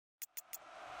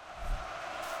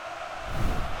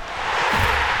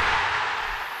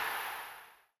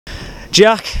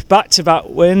Jack, back-to-back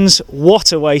wins.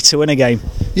 What a way to win a game.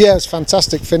 Yeah, it was a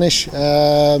fantastic finish.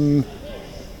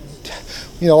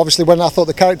 Obviously when I thought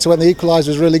the character when they equalised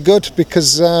was really good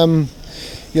because,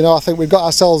 I think we got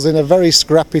ourselves in a very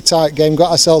scrappy, tight game,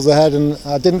 got ourselves ahead, and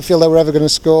I didn't feel they were ever going to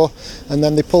score. And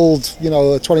then they pulled,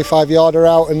 a 25-yarder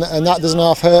out, and that doesn't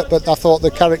half hurt. But I thought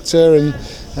the character and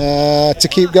to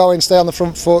keep going, stay on the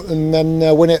front foot, and then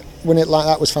win it like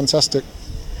that was fantastic.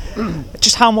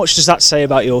 Just how much does that say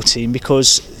about your team?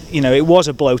 Because it was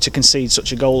a blow to concede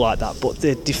such a goal like that, but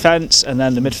the defence and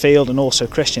then the midfield and also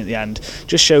Christian at the end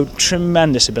just showed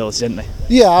tremendous ability, didn't they?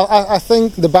 Yeah, I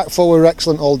think the back four were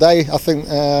excellent all day. I think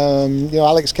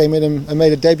Alex came in and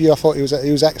made a debut. I thought he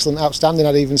was excellent, outstanding,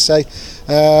 I'd even say,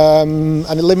 and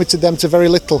it limited them to very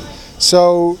little.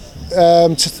 So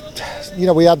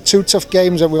we had two tough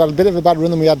games. We had a bit of a bad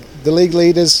run, and we had the league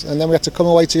leaders, and then we had to come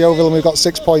away to Yeovil and we got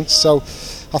 6 points. So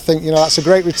I think that's a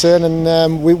great return,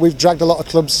 and we've dragged a lot of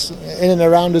clubs in and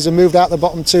around us and moved out the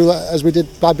bottom two as we did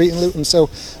by beating Luton. So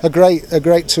a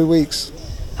great 2 weeks.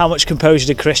 How much composure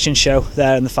did Christian show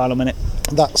there in the final minute?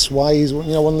 That's why he's one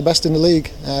of the best in the league.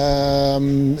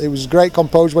 It was great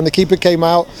composure when the keeper came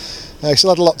out. He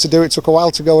still had a lot to do. It took a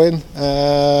while to go in,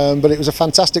 but it was a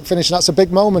fantastic finish, and that's a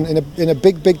big moment in a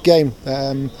big game.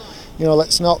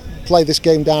 Let's not play this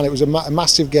game down. It was a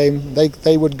massive game.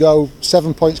 They would go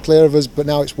 7 points clear of us, but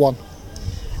now it's 1.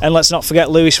 And let's not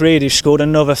forget Lewis Reed, who scored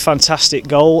another fantastic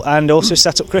goal and also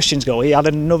set up Christian's goal. He had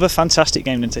another fantastic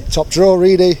game, didn't he? Top draw,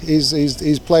 Reedy.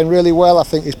 He's playing really well. I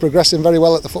think he's progressing very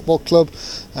well at the football club.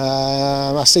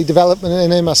 I see development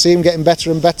in him. I see him getting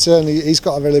better and better, and he's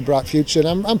got a really bright future.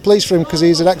 And I'm pleased for him because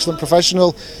he's an excellent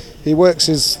professional. He works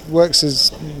his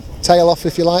tail off,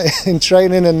 if you like, in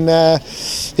training, and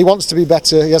he wants to be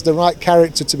better. He has the right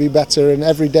character to be better, and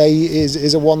every day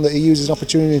is a one that he uses an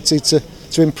opportunity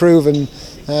to improve, and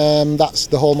that's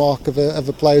the hallmark of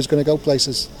a player who's going to go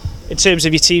places. In terms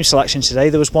of your team selection today,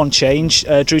 there was one change.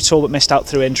 Drew Talbot missed out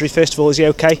through injury. First of all, is he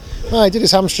okay? He did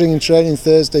his hamstring in training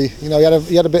Thursday. He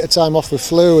had a bit of time off with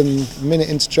flu, and a minute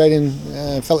into training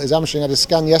felt his hamstring. Had a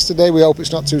scan yesterday. We hope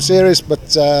it's not too serious, but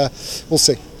we'll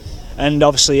see. And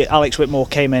obviously Alex Whitmore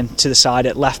came in to the side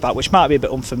at left back, which might be a bit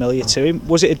unfamiliar to him.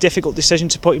 Was it a difficult decision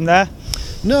to put him there?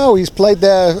 No, he's played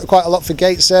there quite a lot for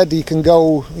Gateshead. He can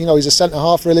go, he's a centre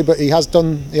half really, but he had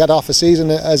half a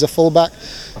season as a full back.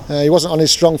 He wasn't on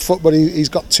his strong foot, but he's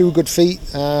got 2 good feet.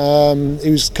 He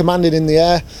was commanding in the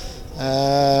air.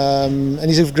 And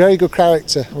he's a very good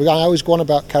character. I always go on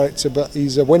about character, but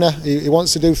he's a winner. He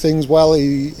wants to do things well.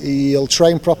 He'll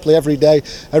train properly every day.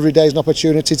 Every day is an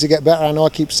opportunity to get better. I know I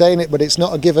keep saying it, but it's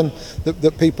not a given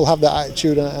that people have that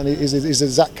attitude, and he's the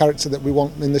exact character that we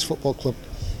want in this football club.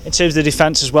 In terms of the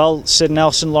defence as well, Sid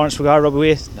Nelson, Lawrence Maguire, Robbie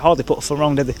Weir hardly put a foot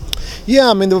wrong, did they?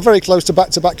 Yeah, they were very close to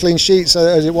back-to-back clean sheets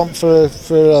as it went for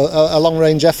a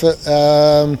long-range effort,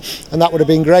 and that would have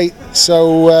been great.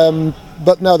 So.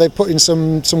 But no, they put in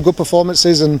some good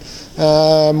performances, and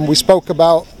we spoke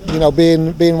about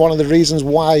being one of the reasons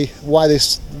why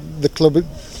the club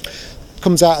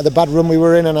comes out of the bad run we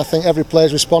were in, and I think every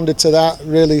player's responded to that.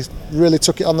 Really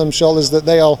took it on them shoulders that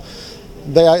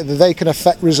they can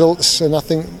affect results, and I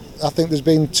think there's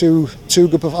been two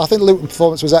good. I think Luton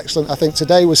performance was excellent. I think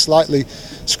today was slightly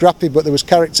scrappy, but there was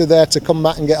character there to come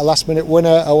back and get a last-minute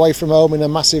winner away from home in a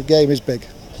massive game is big.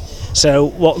 So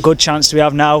what good chance do we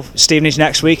have now, Stevenage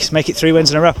next week, make it 3 wins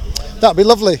in a row? That'd be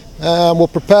lovely. We'll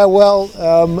prepare well.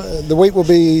 The week will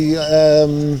be,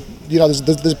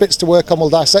 there's bits to work on. We'll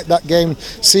dissect that game,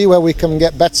 see where we can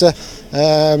get better.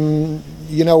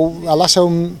 Our last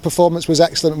home performance was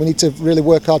excellent. We need to really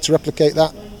work hard to replicate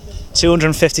that.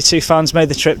 252 fans made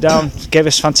the trip down, gave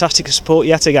us fantastic support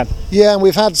yet again. Yeah, and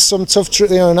we've had some tough,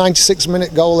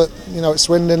 96-minute goal at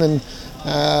Swindon, and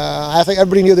I think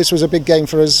everybody knew this was a big game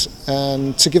for us,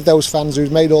 and to give those fans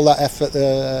who've made all that effort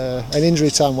an injury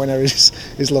time winner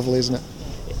is lovely, isn't it?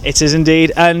 It is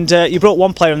indeed. And you brought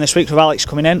one player in this week with Alex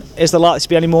coming in. Is there likely to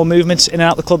be any more movement in and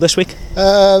out of the club this week?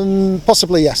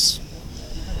 Possibly, yes.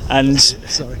 And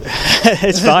sorry,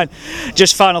 it's fine.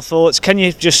 Just final thoughts. Can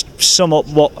you just sum up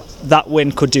what that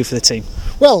win could do for the team?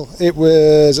 Well, it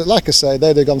was, like I say,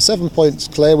 they'd gone 7 points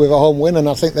clear with a home win, and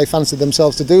I think they fancied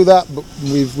themselves to do that. But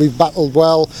we've battled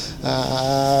well,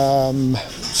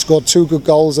 scored 2 good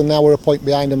goals, and now we're a point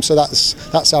behind them. So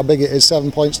that's how big it is,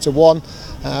 7 points to 1,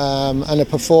 and a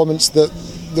performance that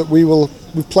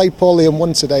we've played poorly and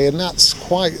won today, and that's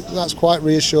quite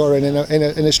reassuring in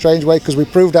a strange way, because we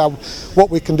proved what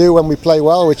we can do when we play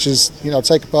well, which is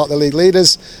take apart the league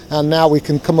leaders, and now we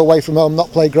can come away from home,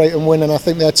 not play great and win, and I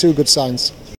think they're 2 good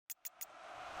signs.